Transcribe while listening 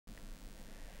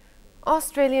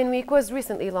Australian Week was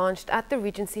recently launched at the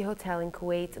Regency Hotel in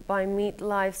Kuwait by Meat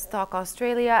Livestock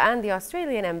Australia and the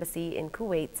Australian Embassy in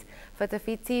Kuwait.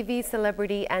 Fatafeet TV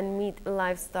celebrity and Meat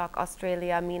Livestock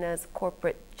Australia MENA's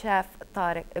corporate chef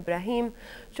Tarek Ibrahim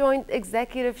joined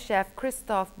executive chef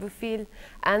Christophe Buffille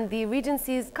and the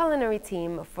Regency's culinary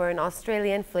team for an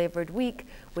Australian flavoured week,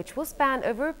 which will span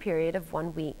over a period of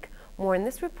 1 week. More in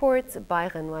this report by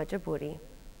Ghanwa Jabouri.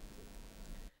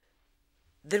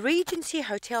 The Regency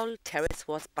Hotel terrace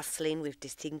was bustling with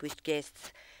distinguished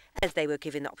guests as they were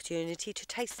given the opportunity to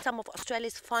taste some of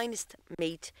Australia's finest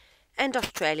meat and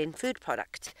Australian food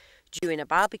products during a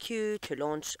barbecue to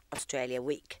launch Australia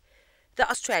Week. The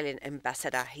Australian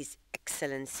Ambassador, His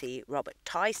Excellency Robert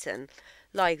Tyson,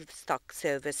 Livestock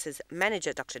Services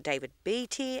Manager Dr. David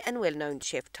Beattie and well-known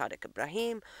chef Tarek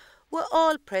Ibrahim were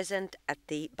all present at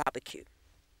the barbecue.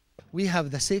 We have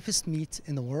the safest meat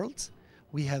in the world.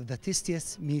 We have the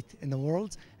tastiest meat in the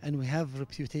world, and we have a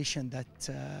reputation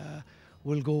that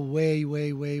will go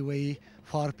way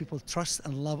far. People trust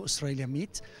and love Australian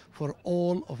meat for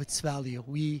all of its value.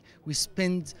 We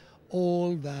spend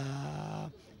all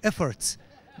the efforts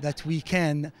that we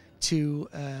can to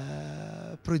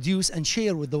produce and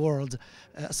share with the world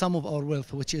some of our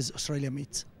wealth, which is Australian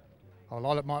meat.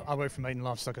 I work for Meat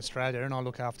Livestock Australia and I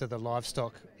look after the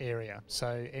livestock area.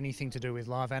 So anything to do with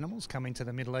live animals coming to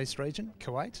the Middle East region,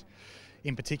 Kuwait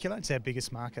in particular, it's our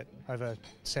biggest market, over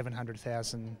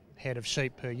 700,000 head of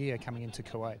sheep per year coming into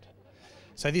Kuwait.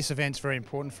 So this event's very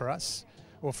important for us,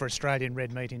 or for Australian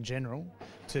red meat in general,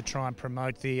 to try and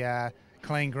promote the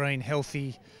clean, green,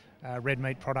 healthy red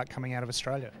meat product coming out of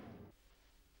Australia.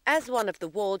 As one of the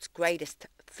world's greatest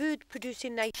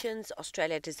food-producing nations,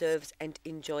 Australia deserves and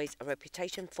enjoys a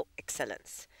reputation for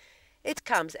excellence. It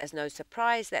comes as no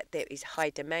surprise that there is high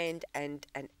demand and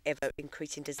an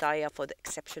ever-increasing desire for the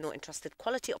exceptional and trusted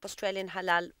quality of Australian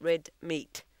halal red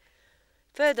meat.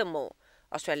 Furthermore,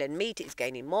 Australian meat is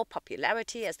gaining more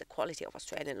popularity as the quality of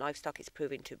Australian livestock is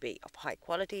proving to be of high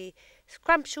quality,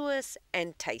 scrumptious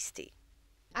and tasty.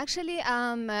 Actually,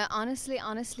 honestly,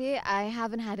 I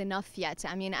haven't had enough yet.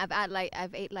 I mean,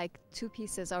 I've ate like 2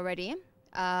 pieces already.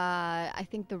 I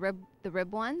think the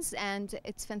rib ones, and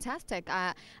it's fantastic.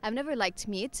 I've never liked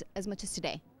meat as much as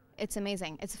today. It's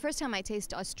amazing. It's the first time I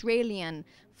taste Australian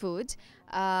food,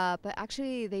 but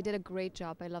actually they did a great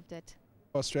job. I loved it.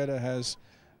 Australia has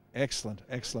excellent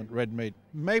red meat,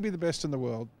 maybe the best in the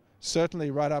world,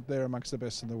 certainly right up there amongst the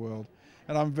best in the world.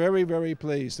 And I'm very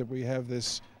pleased that we have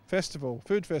this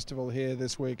food festival here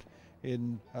this week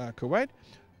in Kuwait.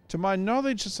 To my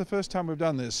knowledge, it's the first time we've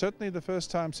done this, certainly the first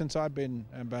time since I've been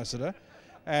ambassador,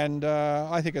 and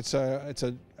I think it's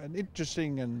an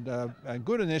interesting and a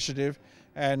good initiative,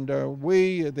 and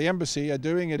we, the embassy, are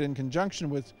doing it in conjunction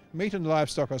with Meat and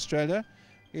Livestock Australia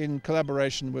in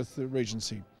collaboration with the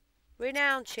Regency.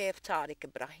 Renowned chef Tarek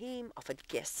Ibrahim offered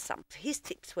guests some of his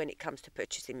tips when it comes to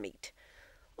purchasing meat.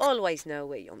 Always know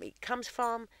where your meat comes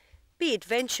from. Be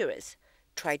adventurous,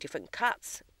 try different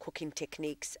cuts, cooking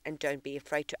techniques, and don't be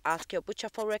afraid to ask your butcher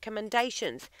for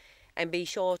recommendations, and be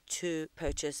sure to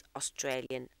purchase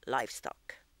Australian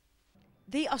livestock.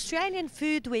 The Australian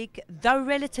Food Week, though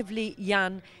relatively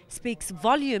young, speaks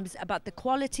volumes about the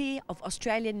quality of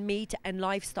Australian meat and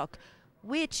livestock,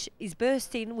 which is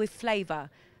bursting with flavour.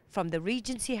 From the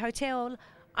Regency Hotel,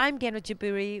 I'm Ghanwa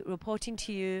Jabouri reporting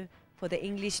to you for the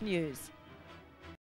English News.